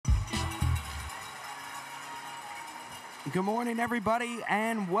Good morning, everybody,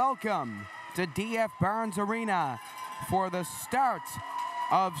 and welcome to DF Barnes Arena for the start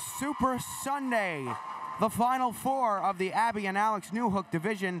of Super Sunday, the Final Four of the Abby and Alex Newhook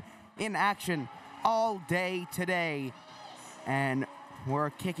division in action all day today. And we're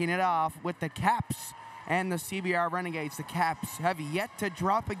kicking it off with the Caps and the CBR Renegades. The Caps have yet to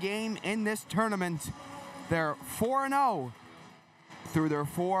drop a game in this tournament. They're 4-0 through their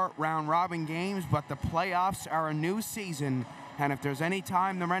 4 round-robin games, but the playoffs are a new season, and if there's any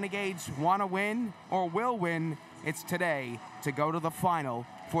time the Renegades want to win or will win, it's today to go to the final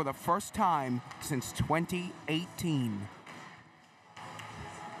for the first time since 2018.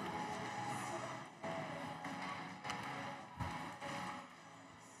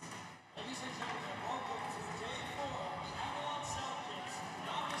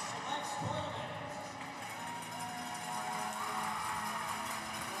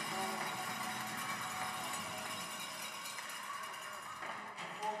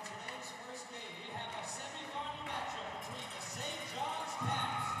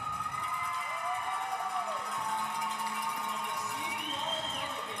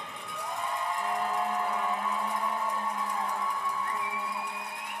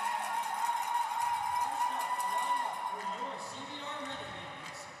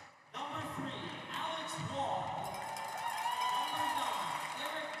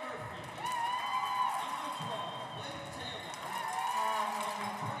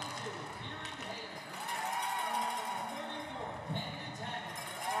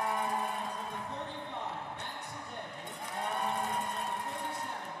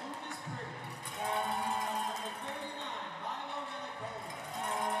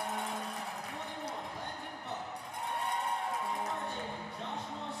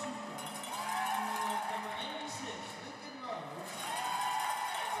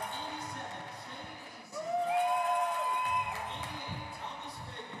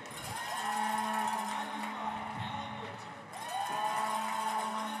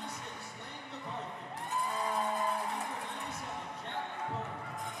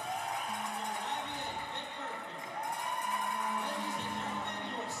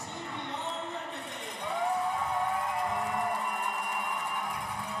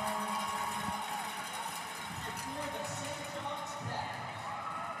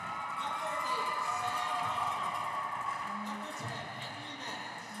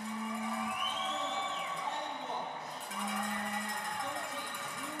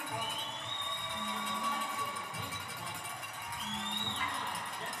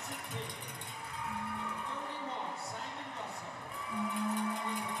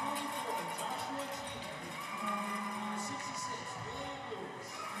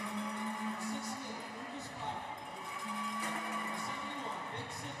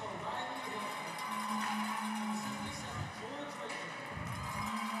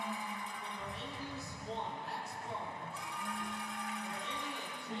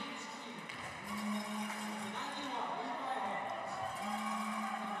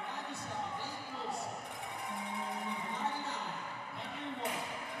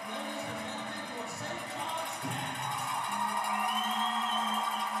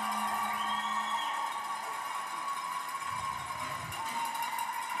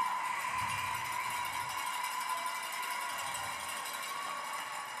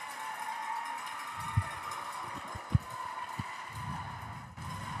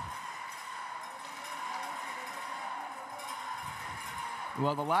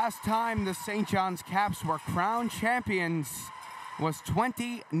 Well, the last time the St. John's Caps were crowned champions was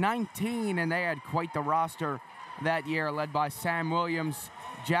 2019, and they had quite the roster that year, led by Sam Williams,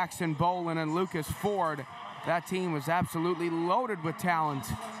 Jackson Bolin, and Lucas Ford. That team was absolutely loaded with talent,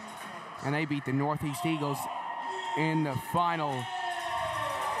 and they beat the Northeast Eagles in the final.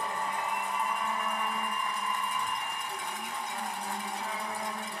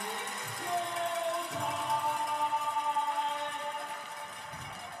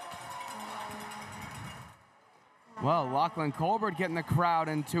 Well, Lachlan Colbert getting the crowd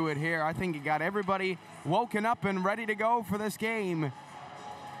into it here. I think he got everybody woken up and ready to go for this game.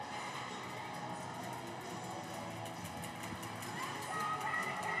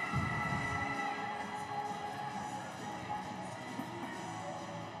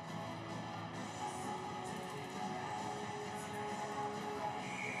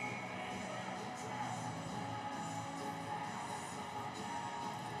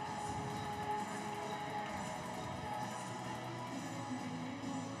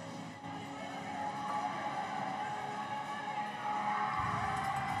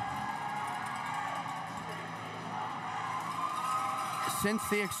 Since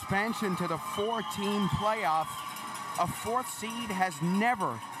the expansion to the 4-team playoff, A fourth seed has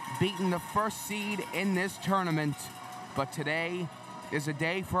never beaten the first seed in this tournament, but today is a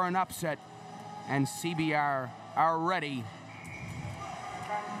day for an upset, and CBR are ready.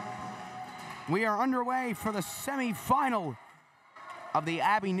 We are underway for the semi-final of the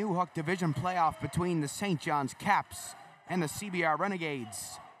Abby Newhook Division playoff between the St. John's Caps and the CBR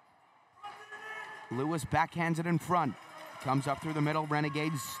Renegades. Lewis backhands it in front. Comes up through the middle.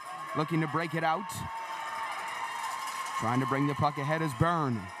 Renegades looking to break it out. Trying to bring the puck ahead is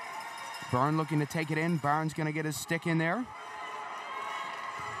Byrne. Byrne looking to take it in. Barnes going to get his stick in there.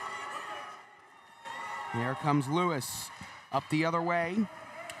 Here comes Lewis. Up the other way.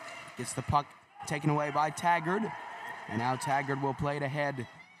 Gets the puck taken away by Taggart. And now Taggart will play it ahead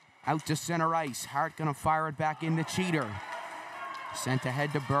out to center ice. Hart going to fire it back into Cheater. Sent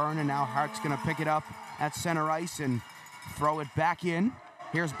ahead to Byrne, and now Hart's going to pick it up at center ice and throw it back in.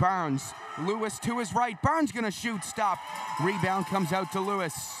 Here's Barnes. Lewis to his right. Barnes going to shoot. Stop. Rebound comes out to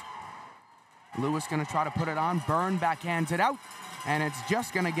Lewis. Lewis going to try to put it on. Byrne backhands it out, and it's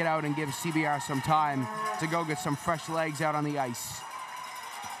just going to get out and give CBR some time to go get some fresh legs out on the ice.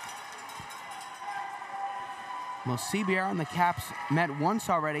 Well, CBR and the Caps met once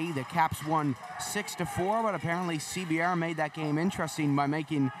already. The Caps won 6-4, but apparently CBR made that game interesting by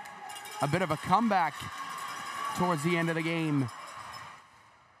making a bit of a comeback towards the end of the game.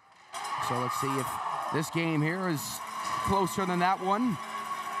 So let's see if this game here is closer than that one.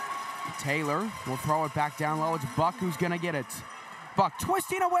 Taylor will throw it back down low. It's Buck who's going to get it. Buck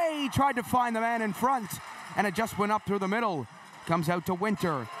twisting away, tried to find the man in front, and it just went up through the middle. Comes out to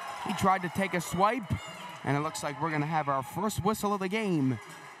Winter. He tried to take a swipe, and it looks like we're going to have our first whistle of the game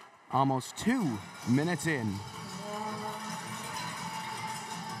almost 2 minutes in.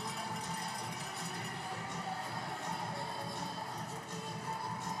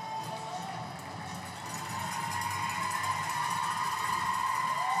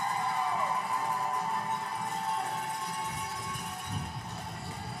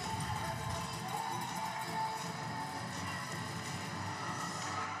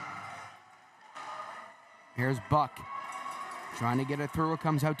 Here's Buck, trying to get it through. It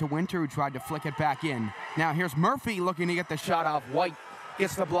comes out to Winter, who tried to flick it back in. Now here's Murphy looking to get the shot off. White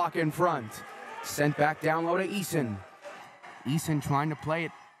gets the block in front. Sent back down low to Eason. Eason trying to play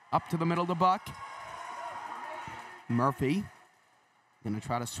it up to the middle to Buck. Murphy going to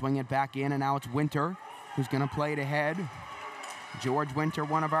try to swing it back in, and now it's Winter who's going to play it ahead. George Winter,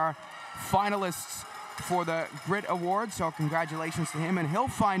 one of our finalists for the Grit Award, so congratulations to him, and he'll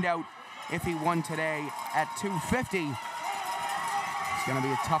find out if he won today at 250. It's going to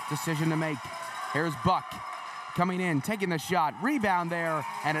be a tough decision to make. Here's Buck coming in, taking the shot. Rebound there,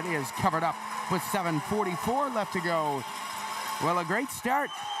 and it is covered up with 7:44 left to go. Well, a great start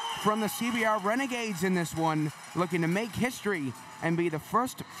from the CBR Renegades in this one, looking to make history and be the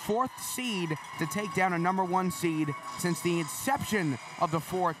first fourth seed to take down a #1 seed since the inception of the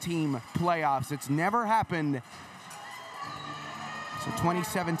 4-team playoffs. It's never happened. So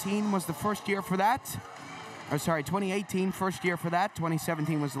 2017 was the first year for that. Or sorry, 2018, first year for that.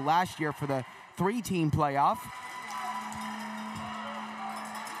 2017 was the last year for the 3-team playoff.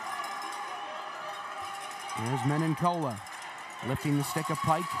 There's Menencola lifting the stick of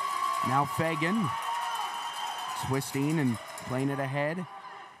Pike. Now Fagan twisting and playing it ahead.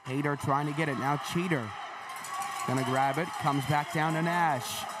 Hayter trying to get it. Now Cheater gonna grab it. Comes back down to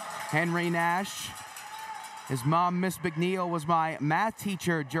Nash. Henry Nash. His mom, Miss McNeil, was my math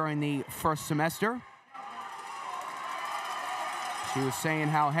teacher during the first semester. She was saying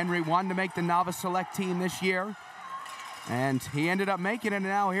how Henry wanted to make the novice select team this year, and he ended up making it, and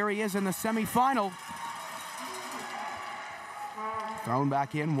now here he is in the semifinal. Thrown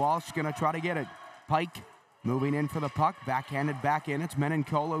back in. Walsh going to try to get it. Pike moving in for the puck. Backhanded back in. It's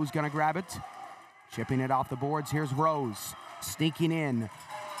Menencola who's going to grab it. Chipping it off the boards. Here's Rose sneaking in.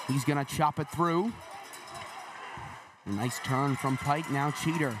 He's going to chop it through. A nice turn from Pike. Now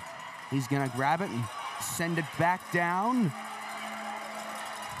Cheater. He's going to grab it and send it back down.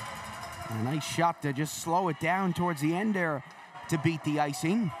 And a nice shot to just slow it down towards the end there to beat the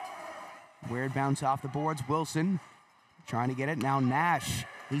icing. Weird bounce off the boards. Wilson trying to get it. Now Nash.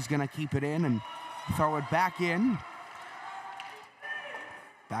 He's going to keep it in and throw it back in.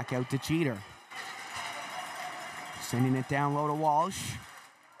 Back out to Cheater. Sending it down low to Walsh.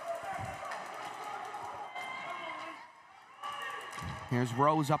 Here's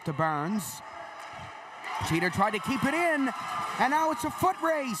Rose up to Burns. Cheater tried to keep it in, and now it's a foot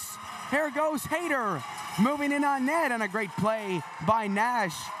race. Here goes Hayter, moving in on net, and a great play by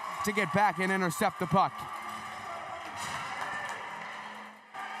Nash to get back and intercept the puck.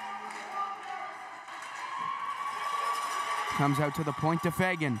 comes out to the point to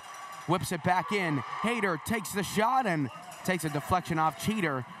Fagan. Whips it back in. Hayter takes the shot and takes a deflection off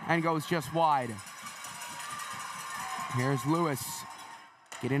Cheater and goes just wide. Here's Lewis.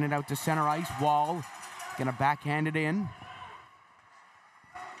 Getting it out to center ice. Wall gonna backhand it in.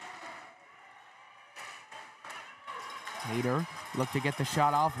 Hayter look to get the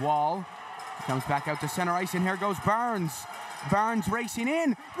shot off. Wall comes back out to center ice, and here goes Burns. Burns racing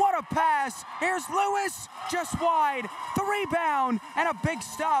in. What a pass. Here's Lewis, just wide. The rebound and a big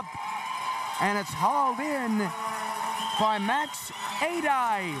stop. And it's hauled in by Max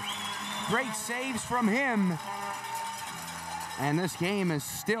Adai. Great saves from him. And this game is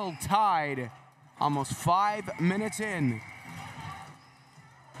still tied, almost 5 minutes in.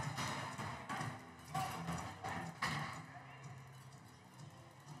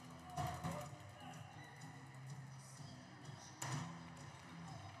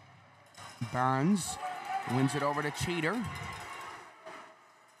 Burns wins it over to Cheater.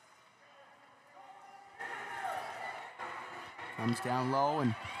 Comes down low,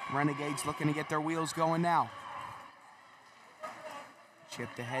 and Renegades looking to get their wheels going now.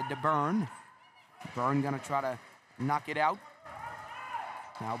 Chipped ahead to Byrne. Byrne gonna try to knock it out.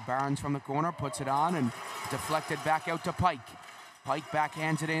 Now Barnes from the corner puts it on and deflected back out to Pike. Pike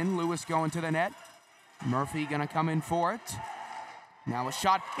backhands it in. Lewis going to the net. Murphy gonna come in for it. Now a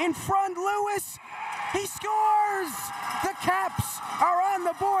shot in front. Lewis, he scores! The Caps are on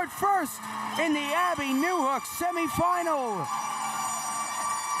the board first in the Abby Newhook semifinal.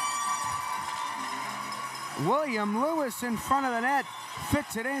 William Lewis in front of the net,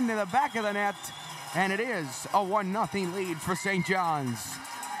 fits it into the back of the net, and it is a 1-0 lead for St. John's.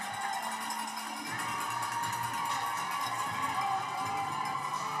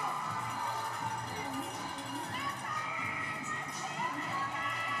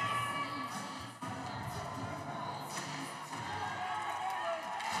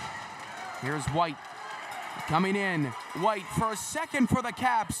 Here's White coming in. White for a second for the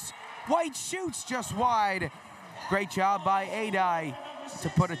Caps. White shoots just wide. Great job by Adai to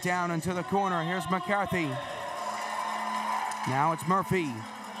put it down into the corner. Here's McCarthy. Now it's Murphy.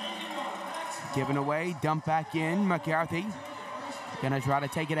 Given away, dump back in. McCarthy gonna try to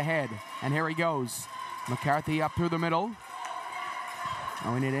take it ahead. And here he goes. McCarthy up through the middle.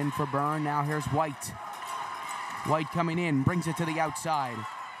 Throwing it in for Byrne. Now here's White. White coming in, brings it to the outside.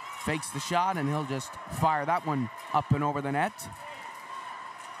 Fakes the shot, and he'll just fire that one up and over the net.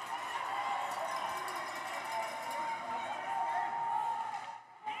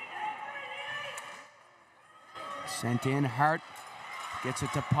 Sent in. Hart gets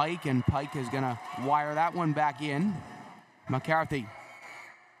it to Pike, and Pike is going to wire that one back in. McCarthy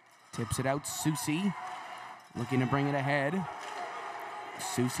tips it out. Susie looking to bring it ahead.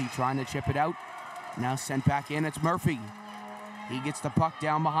 Susie trying to chip it out. Now sent back in. It's Murphy. He gets the puck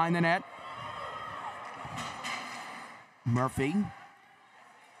down behind the net. Murphy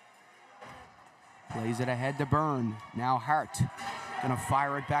plays it ahead to Byrne. Now Hart gonna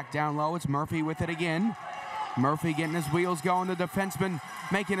fire it back down low. It's Murphy with it again. Murphy getting his wheels going. The defenseman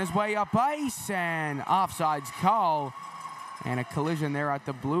making his way up ice, and offsides call. And a collision there at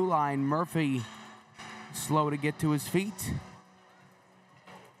the blue line. Murphy slow to get to his feet.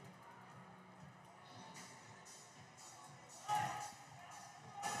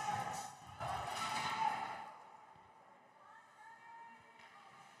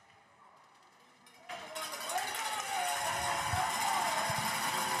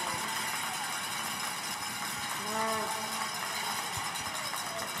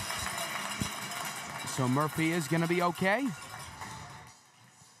 So Murphy is going to be okay.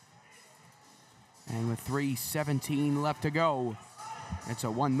 And with 3:17 left to go, it's a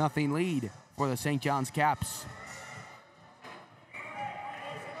 1-0 lead for the St. John's Caps.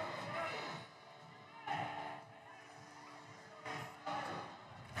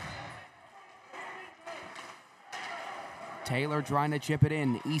 Taylor trying to chip it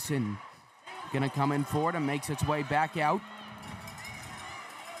in. Eason going to come in for it and makes its way back out.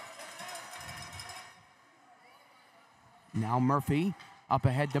 Now Murphy up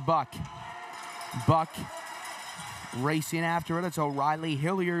ahead to Buck. Buck racing after it. It's O'Reilly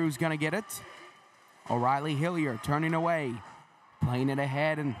Hillier who's going to get it. O'Reilly Hillier turning away. Playing it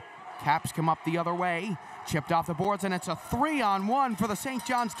ahead, and Caps come up the other way. Chipped off the boards, and it's a 3-on-1 for the St.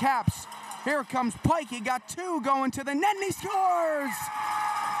 John's Caps. Here comes Pike. He got two going to the net, and he scores!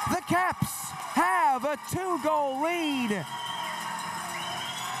 The Caps have a 2-goal lead.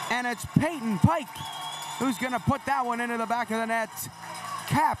 And it's Peyton Pike who's going to put that one into the back of the net.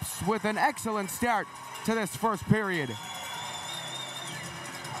 Caps with an excellent start to this first period.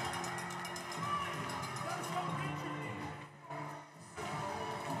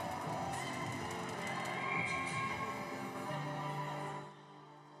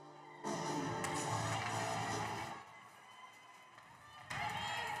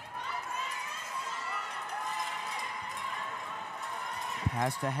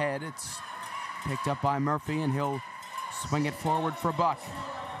 Passed ahead. It's picked up by Murphy, and he'll swing it forward for Buck.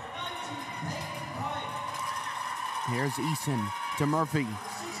 Here's Eason to Murphy.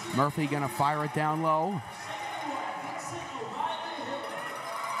 Murphy gonna fire it down low.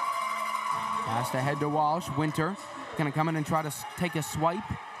 Passed ahead to Walsh. Winter gonna come in and try to take a swipe.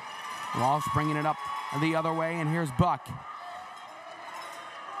 Walsh bringing it up the other way, and here's Buck.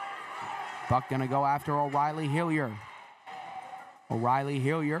 Buck gonna go after O'Reilly Hillier. O'Reilly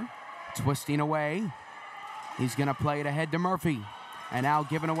Hillier twisting away. He's gonna play it ahead to Murphy. And now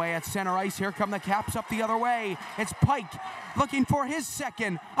given away at center ice. Here come the Caps up the other way. It's Pike looking for his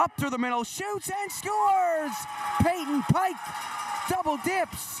second. Up through the middle, shoots and scores! Peyton Pike double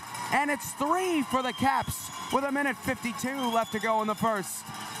dips. And it's 3 for the Caps with 1:52 left to go in the first.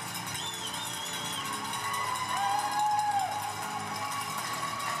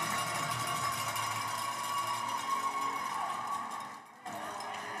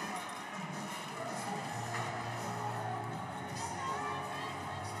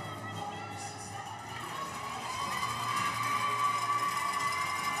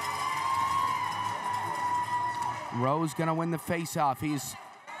 Rose gonna win the face-off. He's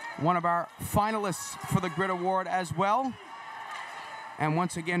one of our finalists for the Grit Award as well. And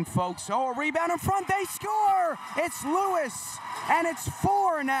once again, folks, a rebound in front, they score! It's Lewis, and it's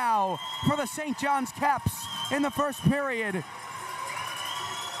 4 now for the St. John's Caps in the first period.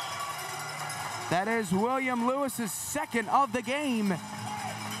 That is William Lewis's second of the game.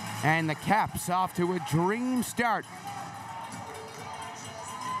 And the Caps off to a dream start.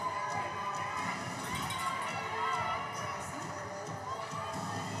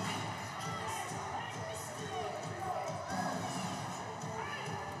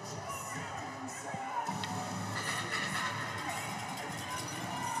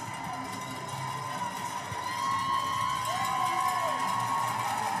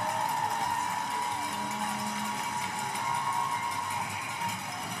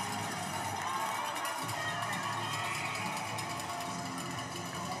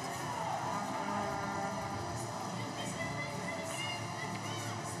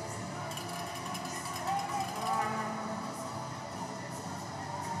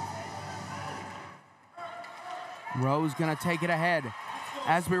 Rose gonna take it ahead.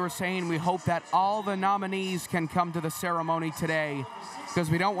 As we were saying, we hope that all the nominees can come to the ceremony today, because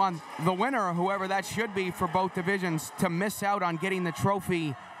we don't want the winner, whoever that should be for both divisions, to miss out on getting the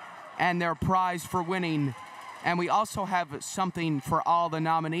trophy and their prize for winning. And we also have something for all the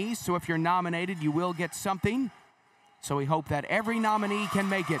nominees, so if you're nominated, you will get something. So we hope that every nominee can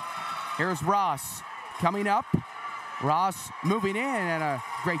make it. Here's Ross coming up. Ross moving in, and a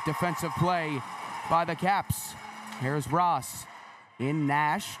great defensive play by the Caps. Here's Ross in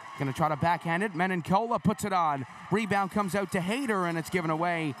Nash. Gonna try to backhand it. Menencola puts it on. Rebound comes out to Hayter, and it's given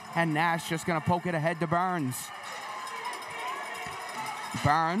away. And Nash just gonna poke it ahead to Burns.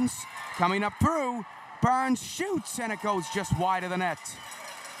 Burns coming up through. Burns shoots, and it goes just wide of the net.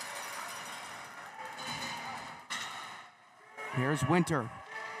 Here's Winter.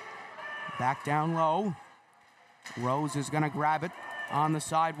 Back down low. Rose is gonna grab it on the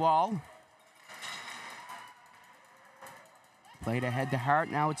sidewall. Played ahead to Hart,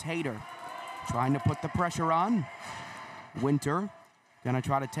 now it's Hayter. Trying to put the pressure on. Winter gonna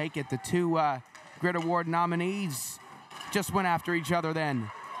try to take it. The two Grit Award nominees just went after each other then.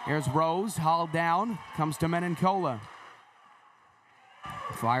 Here's Rose, hauled down, comes to Menencola.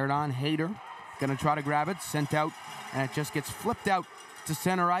 Fired on, Hayter. Gonna try to grab it, sent out, and it just gets flipped out to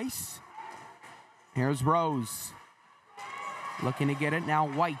center ice. Here's Rose. Looking to get it, now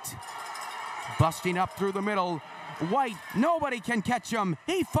White. Busting up through the middle. White, nobody can catch him.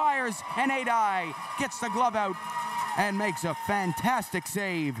 He fires, and Adai gets the glove out and makes a fantastic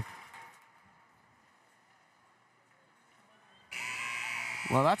save.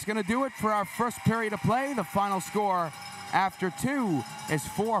 Well, that's going to do it for our first period of play. The final score after 2 is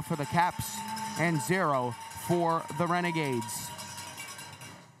 4 for the Caps and 0 for the Renegades.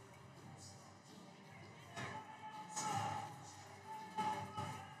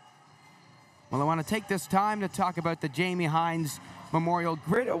 Well, I want to take this time to talk about the Jamie Hines Memorial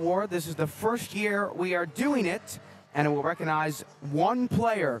Grit Award. This is the first year we are doing it, and it will recognize one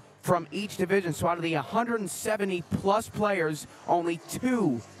player from each division. So out of the 170-plus players, only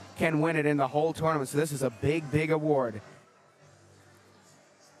 2 can win it in the whole tournament. So this is a big, big award.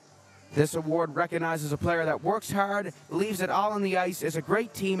 This award recognizes a player that works hard, leaves it all on the ice, is a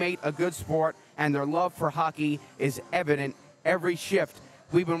great teammate, a good sport, and their love for hockey is evident every shift.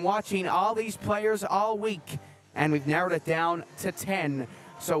 We've been watching all these players all week, and we've narrowed it down to 10.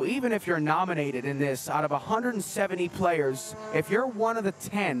 So even if you're nominated in this, out of 170 players, if you're one of the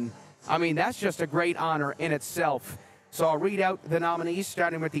 10, I mean, that's just a great honor in itself. So I'll read out the nominees,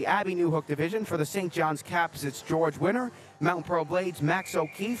 starting with the Abby Newhook division. For the St. John's Caps, it's George Winter. Mountain Pearl Blades, Max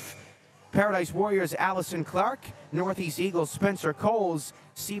O'Keefe. Paradise Warriors, Allison Clark. Northeast Eagles, Spencer Coles.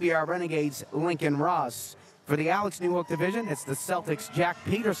 CBR Renegades, Lincoln Ross. For the Alex Newhook division, it's the Celtics, Jack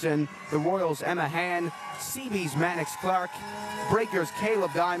Peterson. The Royals, Emma Han. Seabees, Mannix Clark. Breakers,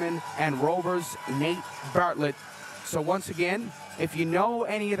 Caleb Diamond. And Rovers, Nate Bartlett. So once again, if you know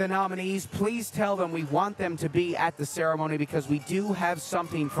any of the nominees, please tell them we want them to be at the ceremony, because we do have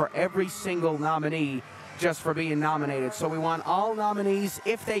something for every single nominee just for being nominated. So we want all nominees,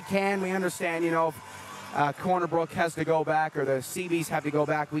 if they can. We understand, you know, if Corner Brook has to go back or the Seabees have to go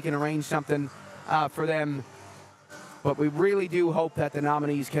back, we can arrange something for them. But we really do hope that the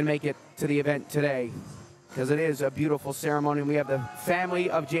nominees can make it to the event today, because it is a beautiful ceremony. We have the family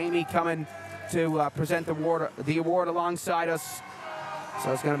of Jamie coming to present the award alongside us.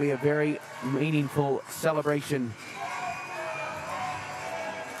 So it's going to be a very meaningful celebration.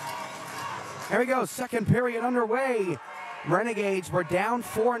 Here we go, second period underway. Renegades were down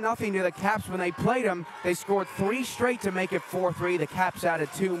 4-0 to the Caps when they played them. They scored 3 straight to make it 4-3. The Caps added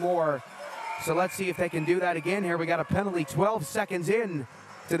 2 more. So let's see if they can do that again. Here we got a penalty 12 seconds in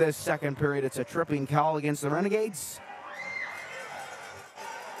to this second period. It's a tripping call against the Renegades.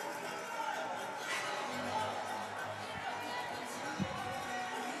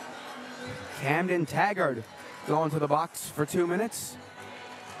 Camden Taggart going to the box for 2 minutes.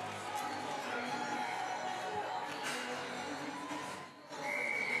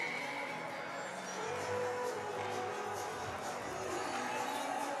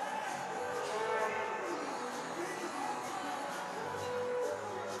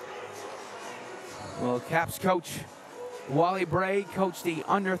 Well, Caps coach Wally Bray coached the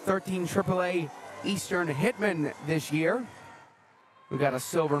under-13 AAA Eastern Hitmen this year. We got a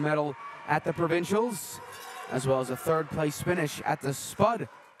silver medal at the provincials, as well as a third-place finish at the Spud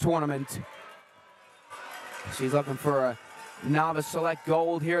tournament. She's looking for a novice select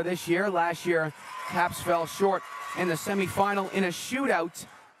gold here this year. Last year, Caps fell short in the semifinal in a shootout.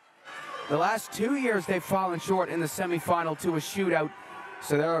 The last 2 years, they've fallen short in the semifinal to a shootout,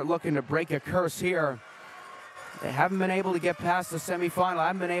 so they're looking to break a curse here. They haven't been able to get past the semifinal,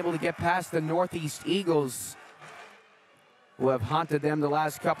 haven't been able to get past the Northeast Eagles, who have haunted them the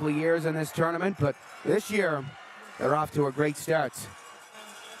last couple of years in this tournament, but this year, they're off to a great start.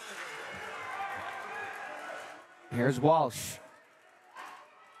 Here's Walsh.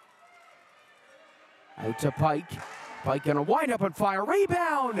 Out to Pike. Pike gonna wind up and fire,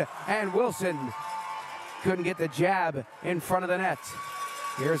 rebound! And Wilson couldn't get the jab in front of the net.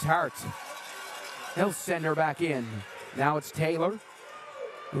 Here's Hart. He'll send her back in. Now it's Taylor,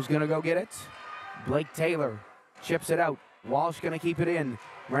 who's gonna go get it. Blake Taylor chips it out. Walsh gonna keep it in.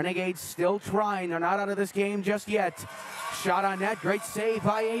 Renegades still trying. They're not out of this game just yet. Shot on net. Great save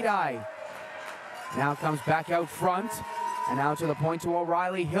by Adai. Now comes back out front. And now to the point to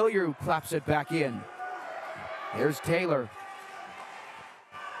O'Reilly. Hilliard claps it back in. Here's Taylor.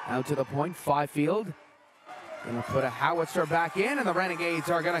 Out to the point. Fifield. Gonna put a howitzer back in. And the Renegades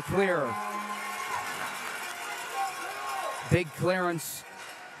are gonna clear. Big clearance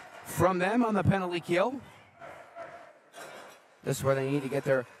from them on the penalty kill. This is where they need to get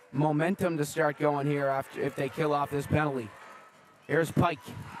their momentum to start going here after if they kill off this penalty. Here's Pike.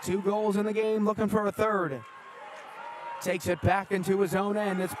 2 goals in the game, looking for a third. Takes it back into his own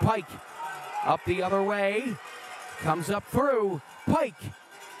end. It's Pike. Up the other way. Comes up through. Pike.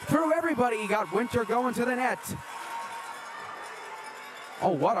 Through everybody. He got Winter going to the net.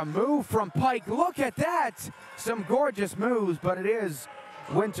 Oh, what a move from Pike. Look at that. Some gorgeous moves, but it is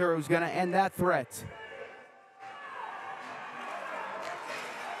Winter who's going to end that threat.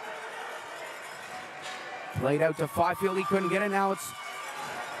 Played out to Fifield, he couldn't get it. Now it's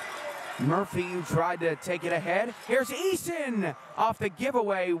Murphy who tried to take it ahead. Here's Eason off the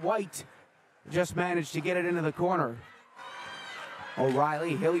giveaway. White just managed to get it into the corner.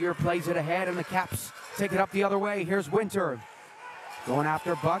 O'Reilly, Hilliard plays it ahead, and the Caps take it up the other way. Here's Winter going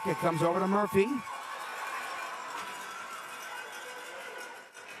after Buck. It comes over to Murphy.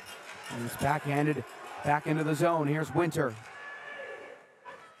 And it's backhanded back into the zone. Here's Winter.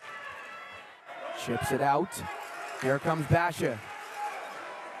 Chips it out. Here comes Basha.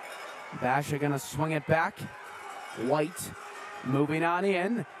 Basha gonna swing it back. White moving on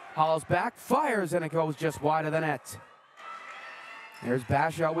in. Hauls back, fires, and it goes just wide of the net. There's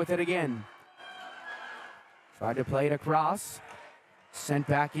Basha with it again. Tried to play it across. Sent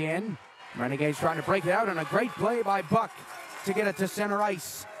back in. Renegades trying to break it out, and a great play by Buck to get it to center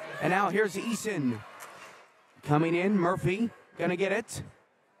ice. And now here's Eason. Coming in, Murphy gonna get it.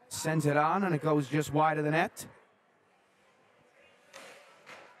 Sends it on, and it goes just wide of the net.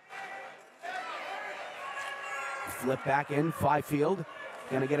 Flip back in, Fifield.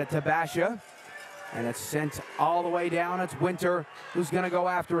 Gonna get it to Basha. And it's sent all the way down. It's Winter who's gonna go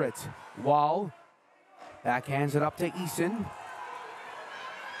after it. Wall backhands it up to Eason.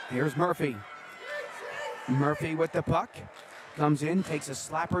 Here's Murphy. Murphy with the puck. Comes in, takes a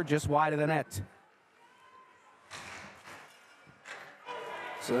slapper just wide of the net.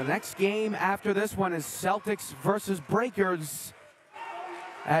 So the next game after this one is Celtics versus Breakers.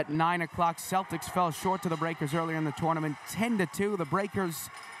 At 9 o'clock, Celtics fell short to the Breakers earlier in the tournament, 10-2. The Breakers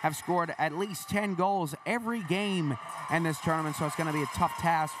have scored at least 10 goals every game in this tournament, so it's going to be a tough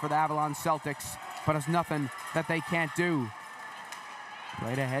task for the Avalon Celtics, but it's nothing that they can't do.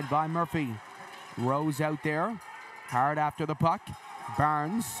 Played ahead by Murphy. Rose out there, hard after the puck.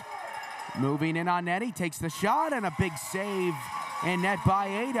 Barnes moving in on net. He takes the shot, and a big save in net by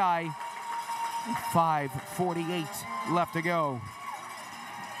Adai. 5:48 left to go.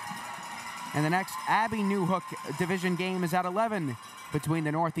 And the next Abbey Newhook division game is at 11 between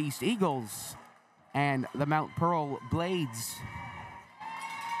the Northeast Eagles and the Mount Pearl Blades.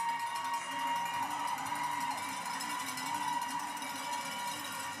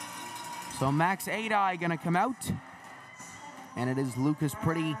 So Max Adai gonna come out, and it is Lucas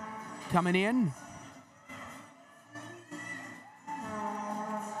Pretty coming in.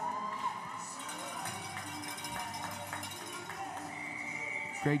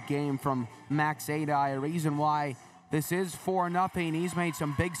 Great game from Max Adai, a reason why this is 4-0. He's made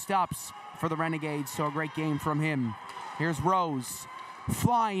some big stops for the Renegades, so a great game from him. Here's Rose,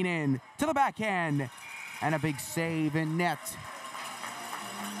 flying in to the backhand, and a big save in net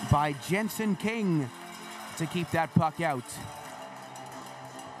by Jensen King to keep that puck out.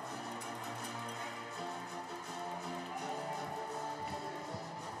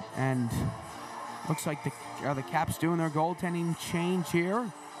 And looks like are the Caps doing their goaltending change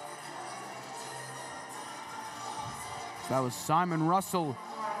here? So that was Simon Russell,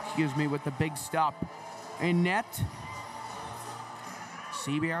 with the big stop in net.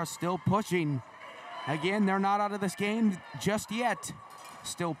 CBR still pushing. Again, they're not out of this game just yet.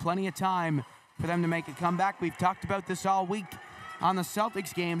 Still plenty of time for them to make a comeback. We've talked about this all week on the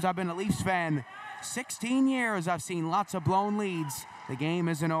Celtics games. I've been a Leafs fan 16 years. I've seen lots of blown leads. The game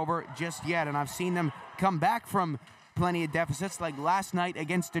isn't over just yet, and I've seen them come back from plenty of deficits, like last night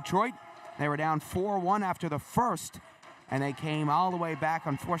against Detroit. They were down 4-1 after the first, and they came all the way back.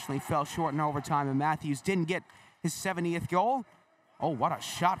 Unfortunately, fell short in overtime, and Matthews didn't get his 70th goal. Oh, what a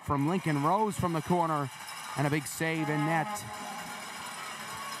shot from Lincoln Rose from the corner, and a big save in net.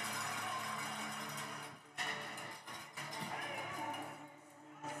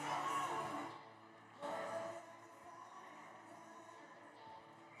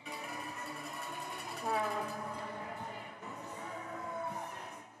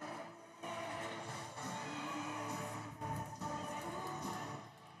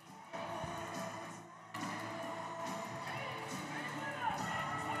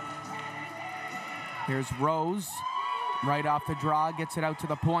 Here's Rose, right off the draw, gets it out to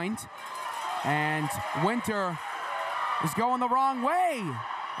the point. And Winter is going the wrong way.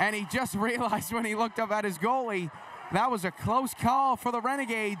 And he just realized when he looked up at his goalie, that was a close call for the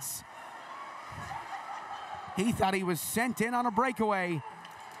Renegades. He thought he was sent in on a breakaway.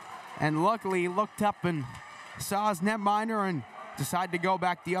 And luckily, he looked up and saw his netminder and decided to go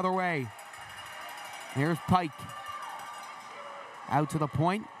back the other way. Here's Pike. Out to the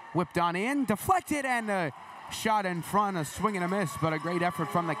point. Whipped on in, deflected, and a shot in front, a swing and a miss, but a great effort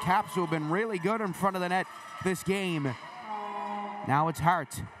from the Caps, who have been really good in front of the net this game. Now it's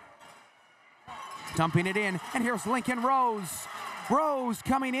Hart. Dumping it in, and here's Lincoln Rose. Rose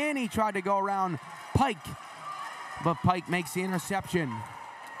coming in, he tried to go around Pike, but Pike makes the interception.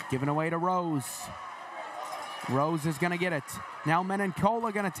 Given away to Rose. Rose is gonna get it. Now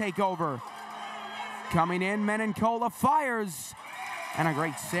Menencola gonna take over. Coming in, Menencola fires. And a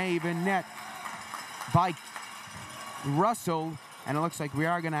great save in net by Russell. And it looks like we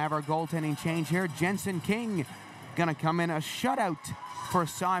are going to have our goaltending change here. Jensen King going to come in, a shutout for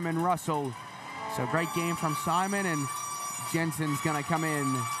Simon Russell. So great game from Simon, and Jensen's going to come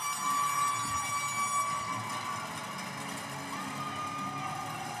in.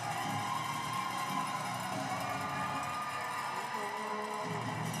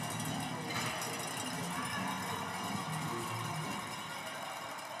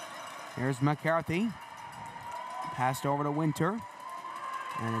 Here's McCarthy. Passed over to Winter.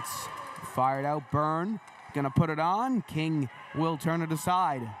 And it's fired out. Byrne gonna put it on. King will turn it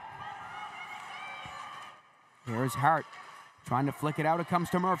aside. Here's Hart trying to flick it out. It comes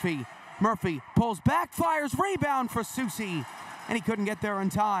to Murphy. Murphy pulls back, fires, rebound for Susie, and he couldn't get there in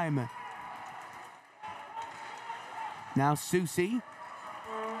time. Now Susie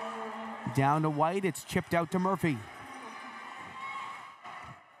down to White. It's chipped out to Murphy.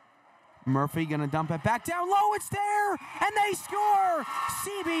 Murphy gonna dump it back down low. It's there, and they score.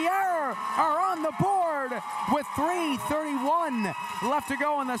 CBR are on the board with 3:31 left to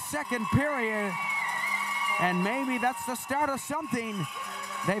go in the second period. And maybe that's the start of something.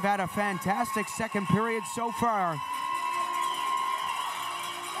 They've had a fantastic second period so far.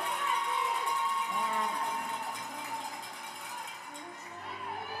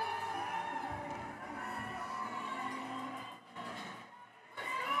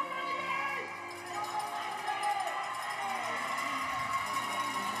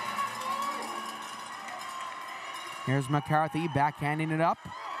 Here's McCarthy backhanding it up.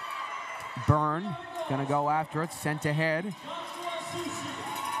 Byrne gonna go after it, sent ahead.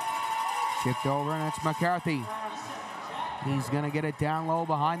 Chipped over, and it's McCarthy. He's gonna get it down low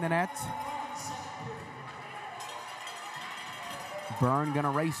behind the net. Byrne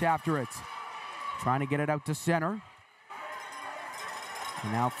gonna race after it. Trying to get it out to center.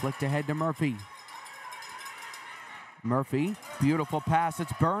 And now flicked ahead to Murphy. Murphy, beautiful pass.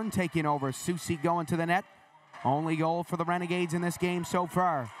 It's Byrne taking over. Susie going to the net. Only goal for the Renegades in this game so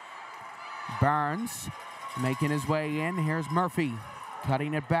far. Barnes making his way in. Here's Murphy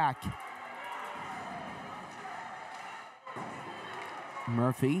cutting it back.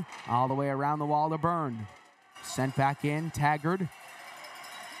 Murphy all the way around the wall to Byrne. Sent back in. Taggart.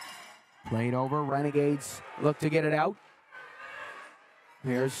 Played over. Renegades look to get it out.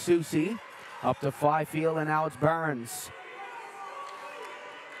 Here's Susie up to Fifield, and now it's Barnes.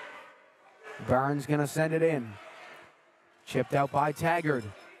 Barnes gonna send it in. Chipped out by Taggart.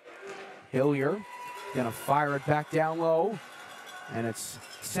 Hillier gonna fire it back down low, and it's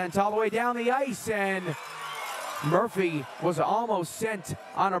sent all the way down the ice, and Murphy was almost sent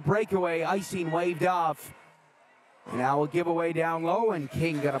on a breakaway. Icing waved off. Now we'll give away down low, and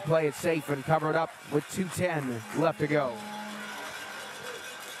King gonna play it safe and cover it up with 2:10 left to go.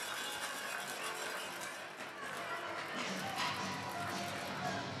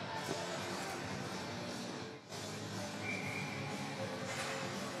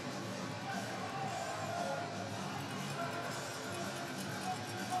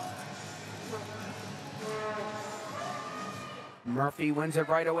 Murphy wins it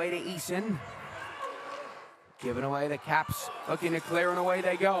right away to Eason. Giving away the Caps, looking to clear, and away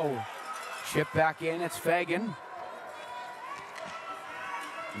they go. Chip back in, it's Fagan.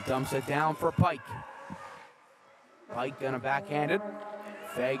 Dumps it down for Pike. Pike gonna backhand it.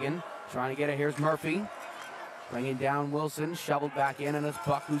 Fagan trying to get it, here's Murphy. Bringing down Wilson, shoveled back in, and it's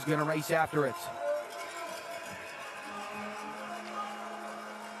Buck who's gonna race after it.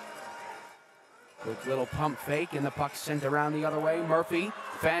 Quick little pump fake, and the puck sent around the other way. Murphy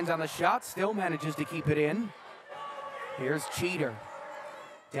fans on the shot, still manages to keep it in. Here's Cheater.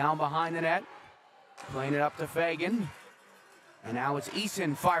 Down behind the net. Playing it up to Fagan. And now it's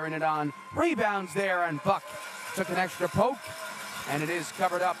Eason firing it on. Rebounds there, and Buck took an extra poke. And it is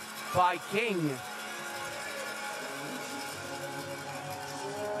covered up by King.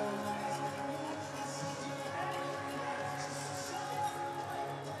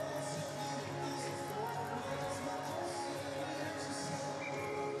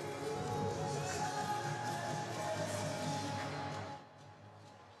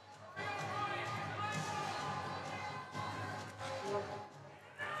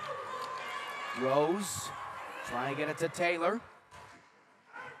 Rose trying to get it to Taylor.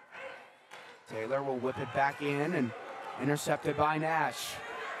 Taylor will whip it back in, and intercepted by Nash.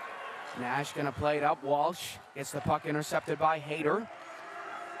 Nash gonna play it up. Walsh gets the puck intercepted by Hayter.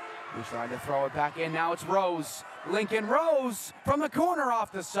 He tried to throw it back in. Now it's Rose. Lincoln Rose from the corner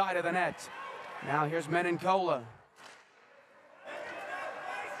off the side of the net. Now here's Menencola.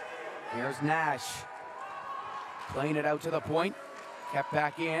 Here's Nash. Playing it out to the point. Kept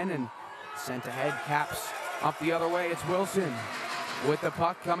back in and sent ahead. Caps up the other way. It's Wilson with the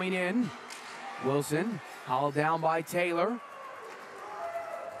puck coming in. Wilson hauled down by Taylor.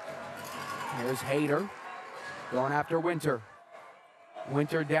 Here's Hayter going after Winter.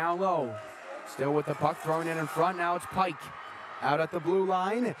 Winter down low. Still with the puck, throwing it in front. Now it's Pike out at the blue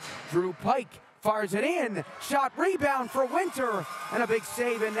line. Drew Pike fires it in. Shot, rebound for Winter, and a big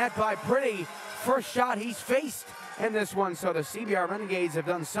save in net by Pretty. First shot he's faced in this one, so the CBR Renegades have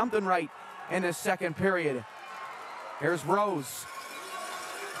done something right in this second period. Here's Rose.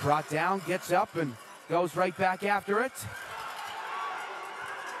 Brought down, gets up, and goes right back after it.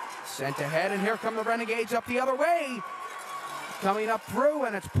 Sent ahead, and here come the Renegades up the other way. Coming up through,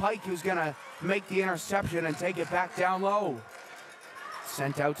 and it's Pike who's gonna make the interception and take it back down low.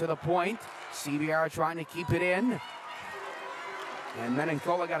 Sent out to the point. CBR trying to keep it in. And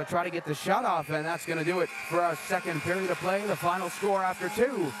Menencola got to try to get the shot off, and that's going to do it for our second period of play. The final score after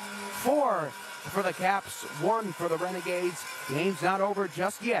 2-4 for the Caps, 1 for the Renegades. Game's not over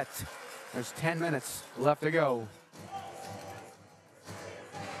just yet. There's 10 minutes left to go.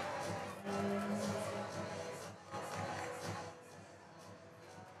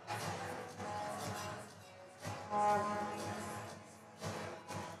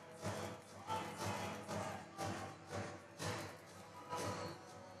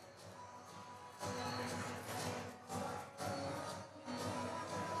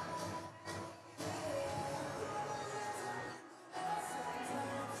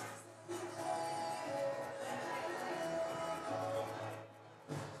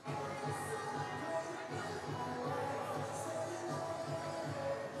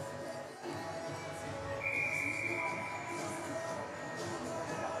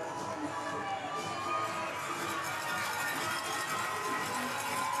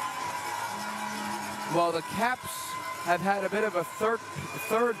 Well, the Caps have had a bit of a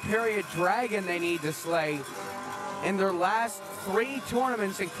third period dragon they need to slay. In their last 3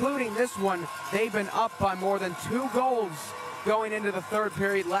 tournaments, including this one, they've been up by more than 2 goals going into the third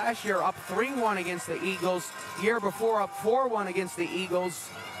period. Last year, up 3-1 against the Eagles. Year before, up 4-1 against the Eagles.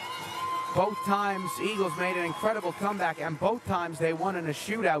 Both times, Eagles made an incredible comeback, and both times they won in a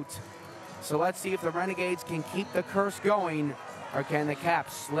shootout. So let's see if the Renegades can keep the curse going, or can the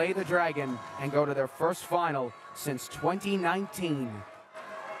Caps slay the dragon and go to their first final since 2019?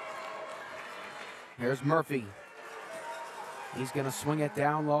 Here's Murphy. He's going to swing it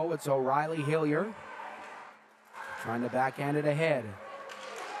down low. It's O'Reilly Hillier trying to backhand it ahead.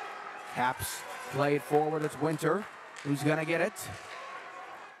 Caps play it forward. It's Winter who's going to get it.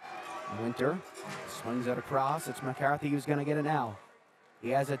 Winter swings it across. It's McCarthy who's going to get it now.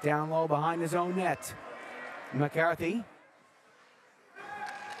 He has it down low behind his own net. McCarthy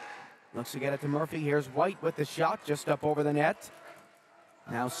looks to get it to Murphy. Here's White with the shot just up over the net.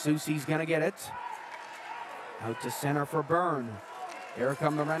 Now Susie's going to get it. Out to center for Byrne. Here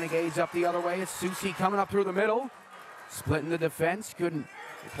come the Renegades up the other way. It's Susie coming up through the middle. Splitting the defense. Couldn't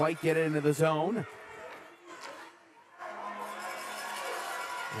quite get it into the zone.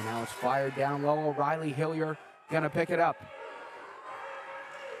 And now it's fired down low. O'Reilly Hillier going to pick it up.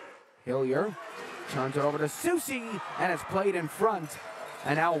 Hillier turns it over to Susie, and it's played in front.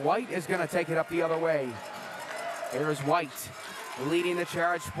 And now White is going to take it up the other way. Here's White leading the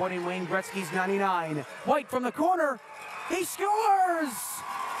charge, pointing Wayne Gretzky's 99. White from the corner. He scores!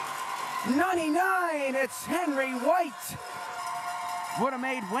 99, it's Henry White. Would have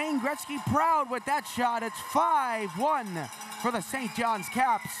made Wayne Gretzky proud with that shot. It's 5-1 for the St. John's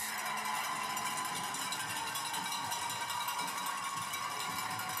Caps.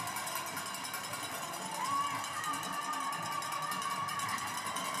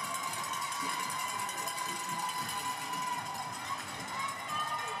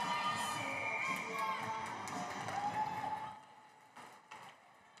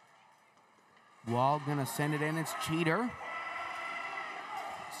 Wall gonna send it in. It's Cheater.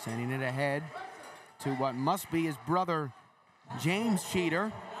 Sending it ahead to what must be his brother, James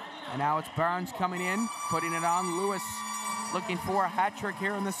Cheater. And now it's Barnes coming in, putting it on. Lewis looking for a hat trick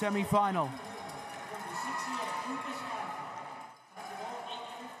here in the semifinal.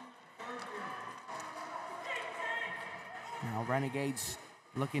 Now Renegades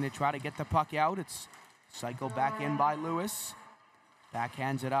looking to try to get the puck out. It's cycled back in by Lewis.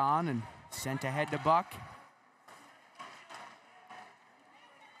 Backhands it on and sent ahead to Buck.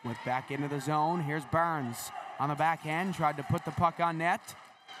 Went back into the zone. Here's Barnes on the backhand. Tried to put the puck on net.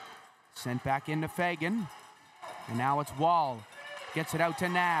 Sent back into Fagan. And now it's Wall. Gets it out to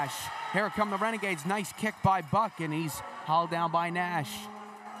Nash. Here come the Renegades. Nice kick by Buck, and he's hauled down by Nash.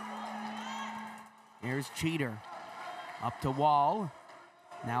 Here's Cheater. Up to Wall.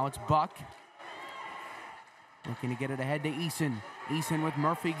 Now it's Buck. Looking to get it ahead to Eason. Eason with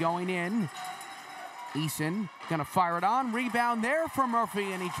Murphy going in. Eason gonna fire it on. Rebound there for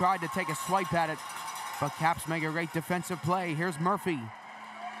Murphy, and he tried to take a swipe at it. But Caps make a great defensive play. Here's Murphy.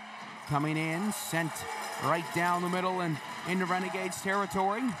 Coming in, sent right down the middle and into Renegades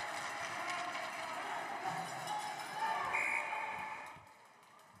territory.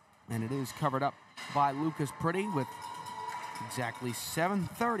 And it is covered up by Lucas Pretty with exactly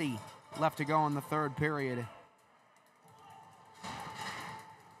 7:30 left to go in the third period.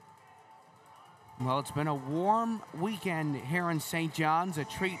 Well, it's been a warm weekend here in St. John's, a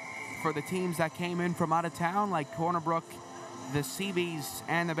treat for the teams that came in from out of town, like Corner Brook, the Seabees,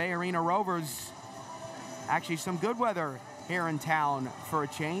 and the Bay Arena Rovers. Actually, some good weather here in town for a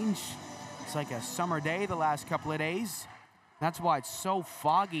change. It's like a summer day the last couple of days. That's why it's so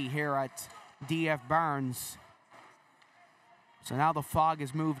foggy here at DF Barnes. So now the fog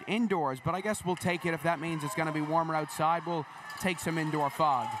has moved indoors, but I guess we'll take it if that means it's going to be warmer outside. We'll take some indoor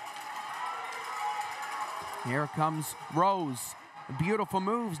fog. Here comes Rose. Beautiful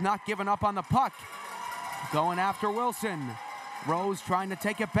moves, not giving up on the puck. Going after Wilson. Rose trying to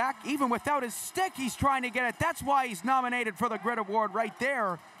take it back. Even without his stick, he's trying to get it. That's why he's nominated for the Grit Award right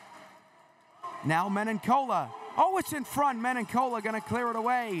there. Now Menencola. Oh, it's in front. Menencola going to clear it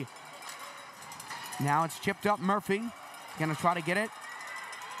away. Now it's chipped up. Murphy going to try to get it.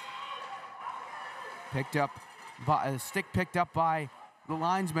 Picked up, a stick picked up by the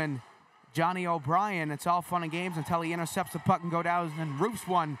linesman, Johnny O'Brien. It's all fun and games until he intercepts the puck and go down and roofs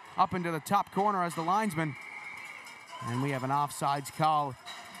one up into the top corner as the linesman. And we have an offsides call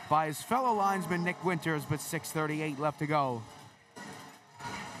by his fellow linesman, Nick Winters, but 6:38 left to go.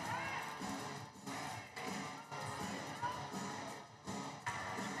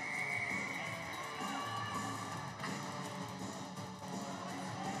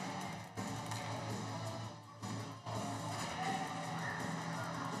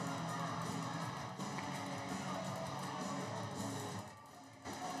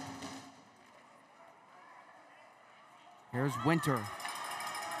 Here's Winter.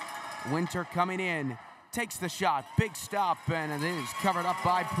 Winter coming in, takes the shot, big stop, and it is covered up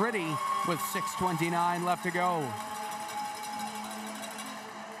by Pretty with 6:29 left to go.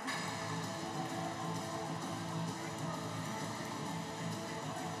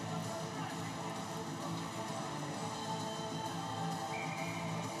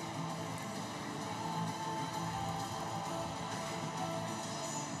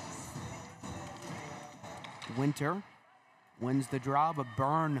 Winter wins the draw, but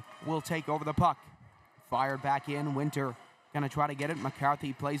Byrne will take over the puck. Fired back in. Winter gonna try to get it.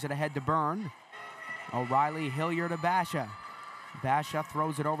 McCarthy plays it ahead to Byrne. O'Reilly, Hilliard to Basha. Basha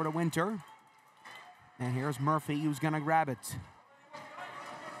throws it over to Winter. And here's Murphy, who's gonna grab it.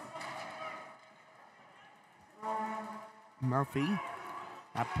 Murphy.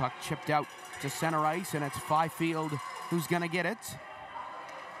 That puck chipped out to center ice, and it's Fifield who's gonna get it.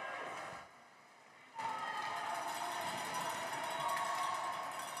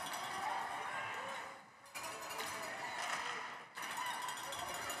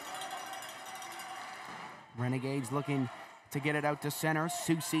 Renegades looking to get it out to center.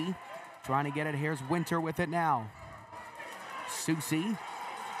 Susie trying to get it. Here's Winter with it now. Susie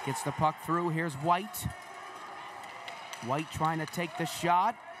gets the puck through. Here's White. White trying to take the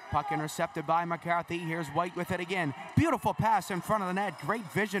shot. Puck intercepted by McCarthy. Here's White with it again. Beautiful pass in front of the net. Great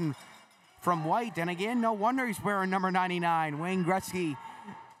vision from White. And again, no wonder he's wearing number 99. Wayne Gretzky,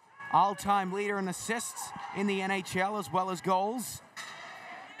 all-time leader in assists in the NHL as well as goals.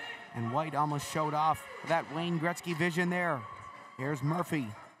 And White almost showed off that Wayne Gretzky vision there. Here's Murphy.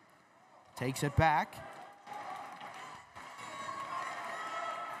 Takes it back.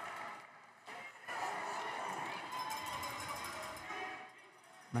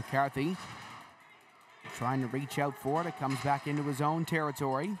 McCarthy trying to reach out for it. It comes back into his own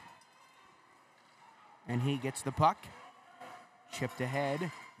territory. And he gets the puck. Chipped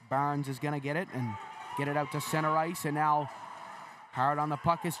ahead. Barnes is going to get it and get it out to center ice. And now hard on the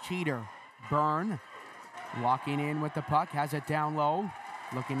puck is Cheater. Byrne walking in with the puck, has it down low,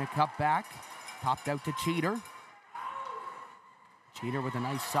 looking to cut back, popped out to Cheater. Cheater with a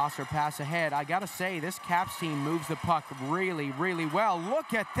nice saucer pass ahead. I gotta say, this Caps team moves the puck really, really well.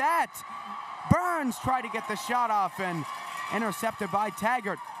 Look at that! Burns tried to get the shot off and intercepted by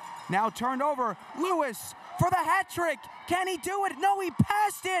Taggart. Now turned over, Lewis for the hat trick. Can he do it? No, he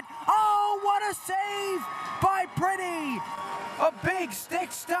passed it. Oh, what a save by Pretty! A big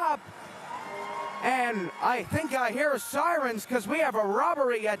stick stop. And I think I hear sirens because we have a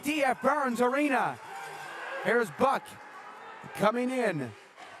robbery at DF Barnes Arena. Here's Buck coming in.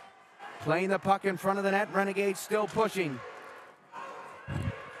 Playing the puck in front of the net. Renegades still pushing.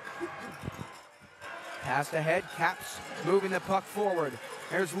 Passed ahead. Caps moving the puck forward.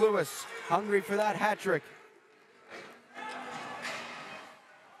 There's Lewis, hungry for that hat trick.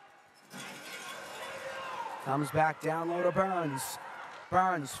 Comes back down low to Burns.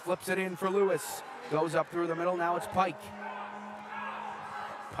 Burns flips it in for Lewis. Goes up through the middle. Now it's Pike.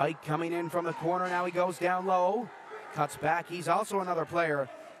 Pike coming in from the corner. Now he goes down low. Cuts back. He's also another player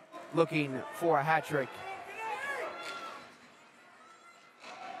looking for a hat trick.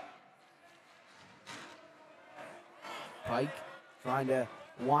 trying to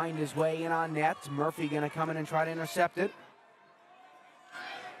wind his way in on net. Murphy going to come in and try to intercept it.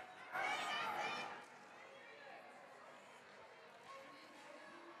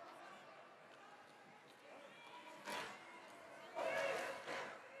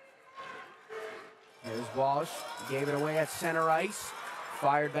 Here's Walsh, gave it away at center ice,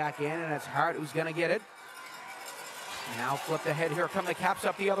 fired back in, and it's Hart who's going to get it. Now flipped ahead, here come the Caps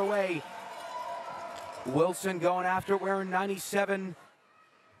up the other way. Wilson going after it, wearing 97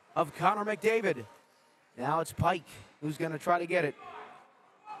 of Connor McDavid. Now it's Pike who's going to try to get it.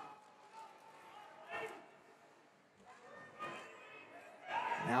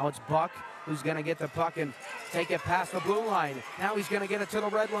 Now it's Buck who's going to get the puck and take it past the blue line. Now he's going to get it to the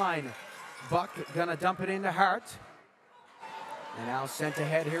red line. Buck going to dump it into Hart. And now sent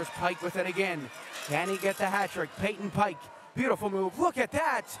ahead, here's Pike with it again. Can he get the hat trick? Peyton Pike, beautiful move, look at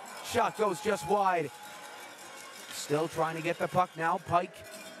that! Shot goes just wide. Still trying to get the puck now, Pike.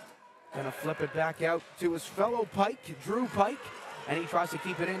 Gonna flip it back out to his fellow Pike, Drew Pike. And he tries to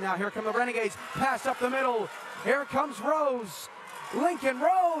keep it in now, here come the Renegades. Pass up the middle, here comes Rose. Lincoln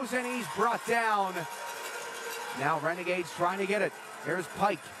Rose, and he's brought down. Now Renegades trying to get it. Here's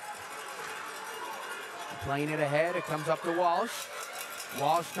Pike. Playing it ahead, it comes up to Walsh.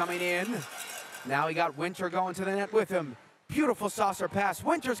 Walsh coming in. Now he got Winter going to the net with him. Beautiful saucer pass.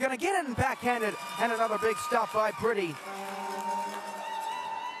 Winter's gonna get it and backhanded. And another big stop by Pretty.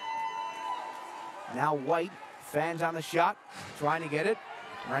 Now White, fans on the shot, trying to get it.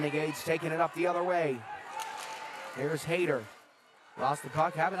 Renegades taking it up the other way. Here's Hayter. Lost the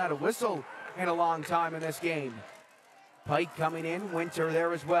puck, haven't had a whistle in a long time in this game. Pike coming in, Winter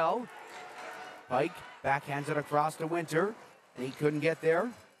there as well. Pike backhands it across to Winter, and he couldn't get there.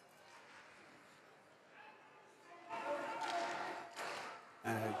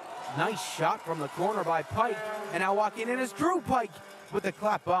 And a nice shot from the corner by Pike, and now walking in is Drew Pike with the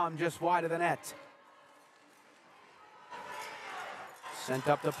clap bomb just wide of the net. Sent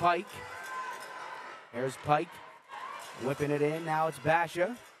up to Pike. Here's Pike, whipping it in, now it's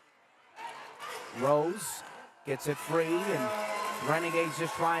Basha. Rose gets it free, and Renegades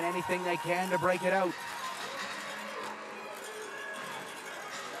just trying anything they can to break it out.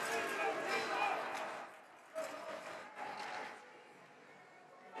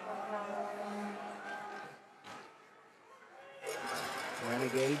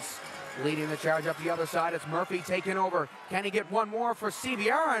 Renegades leading the charge up the other side. It's Murphy taking over. Can he get one more for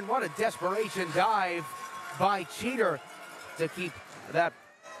CBR? And what a desperation dive by Cheater to keep that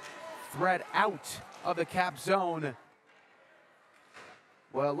threat out of the Cap zone.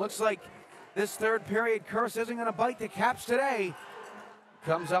 Well, it looks like this third period curse isn't going to bite the Caps today.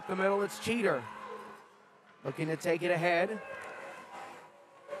 Comes up the middle, it's Cheater. Looking to take it ahead.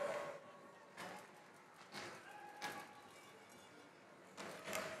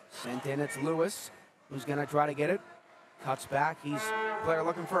 Sent in, it's Lewis, who's going to try to get it. Cuts back, he's player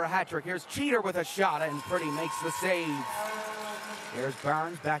looking for a hat trick. Here's Cheater with a shot, and Pretty makes the save. Here's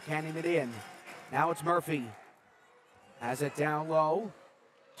Barnes backhanding it in. Now it's Murphy. Has it down low.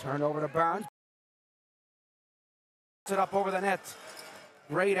 Turn over to Barnes. Puts it up over the net.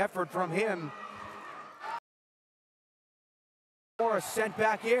 Great effort from him. Morris sent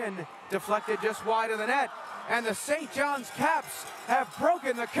back in, deflected just wide of the net. And the St. John's Caps have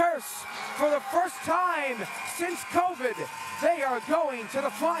broken the curse for the first time since COVID. They are going to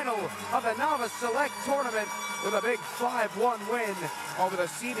the final of the Novice Select Tournament with a big 5-1 win over the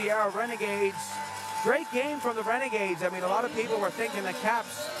CBR Renegades. Great game from the Renegades. I mean, a lot of people were thinking the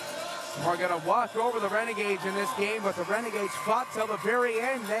Caps were going to walk over the Renegades in this game, but the Renegades fought till the very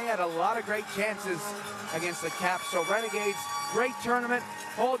end. They had a lot of great chances against the Caps. So Renegades, great tournament.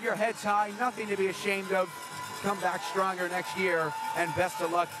 Hold your heads high, nothing to be ashamed of. Come back stronger next year, and best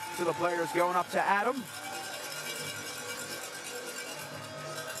of luck to the players going up to Adam.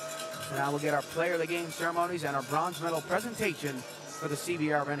 So now we'll get our player of the game ceremonies and our bronze medal presentation for the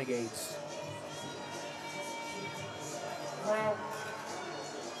CBR Renegades.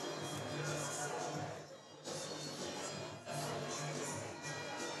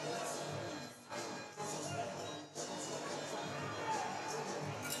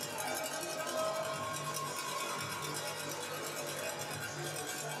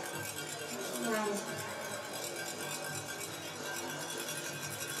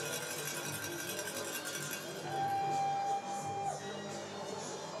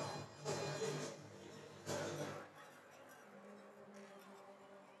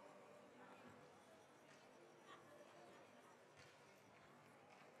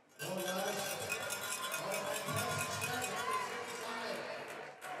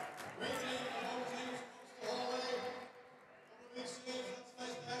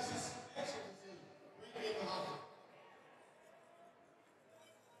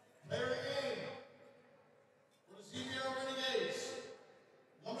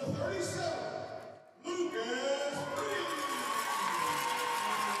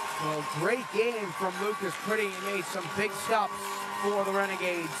 Well, great game from Lucas Pretty. He made some big stops for the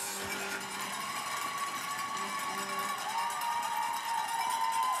Renegades.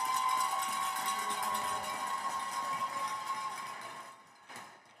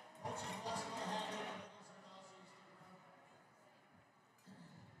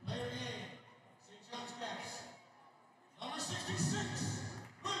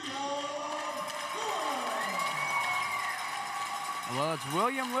 Well, it's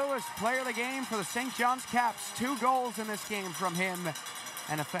William Lewis, player of the game for the St. John's Caps. 2 goals in this game from him,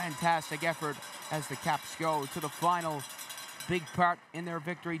 and a fantastic effort as the Caps go to the final big part in their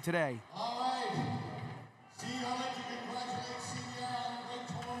victory today. All right. See, I'd like to congratulate CBR on a great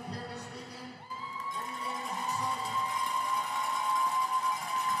tournament here this weekend. Every game is exciting.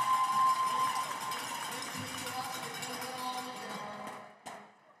 Great team to watch. They play well all weekend.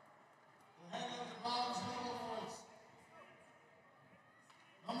 We'll hand out the bronze medal awards.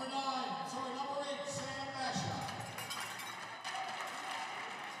 Number 8, Sam Basha.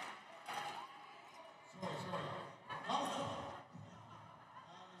 Sorry.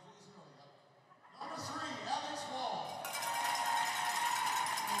 Number 3, Alex Wall.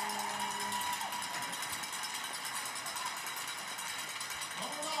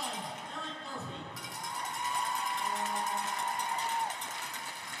 Number 9, Eric Murphy.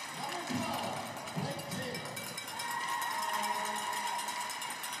 Number 12, Blake Taylor.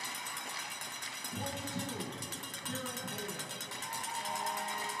 22, Kieran Taylor.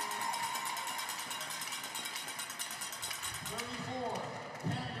 34,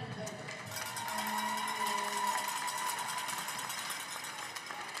 Camden Taylor.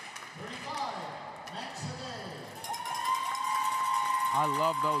 35, Max Aday. I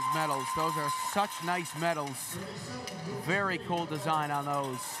love those medals. Those are such nice medals. 37, Very cool design on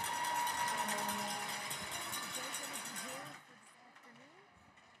those.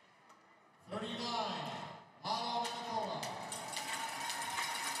 39, Lalo Nicola.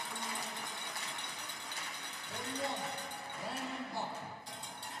 31, Brandon Buck.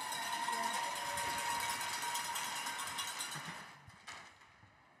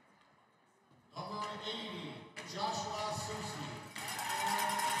 80, Joshua Susi.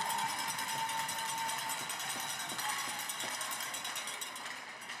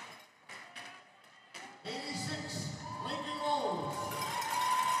 86, Lincoln Rose.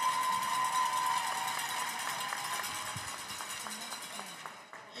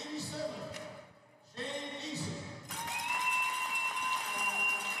 87, Shane Eason.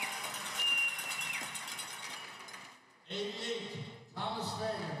 88, Thomas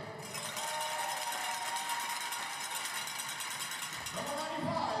Fagan. Number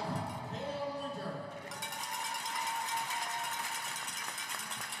 95, Dale Winter.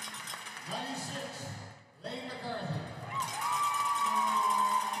 96, Lane McCarthy.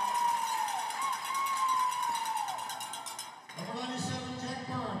 Number 97, Jack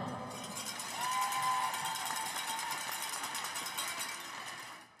Byrne.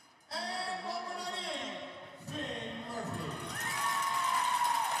 And number 98, Finn Murphy.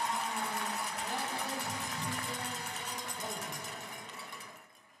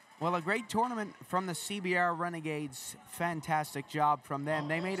 Well, a great tournament from the CBR Renegades. Fantastic job from them.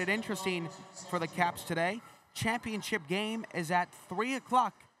 They made it interesting for the Caps today. Championship game is at 3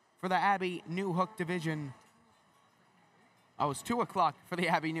 o'clock for the Abbey Newhook division. Oh, it's 2 o'clock for the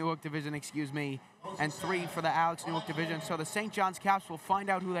Abbey Newhook division, excuse me, and 3 for the Alex Newhook division. So the St. John's Caps will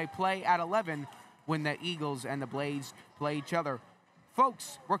find out who they play at 11 when the Eagles and the Blades play each other.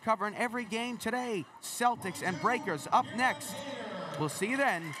 Folks, we're covering every game today. Celtics and Breakers up next. We'll see you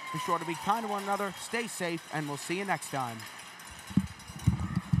then. Be sure to be kind to one another, stay safe, and we'll see you next time.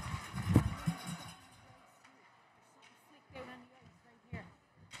 And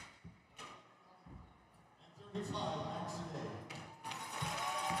 35, Max Aday.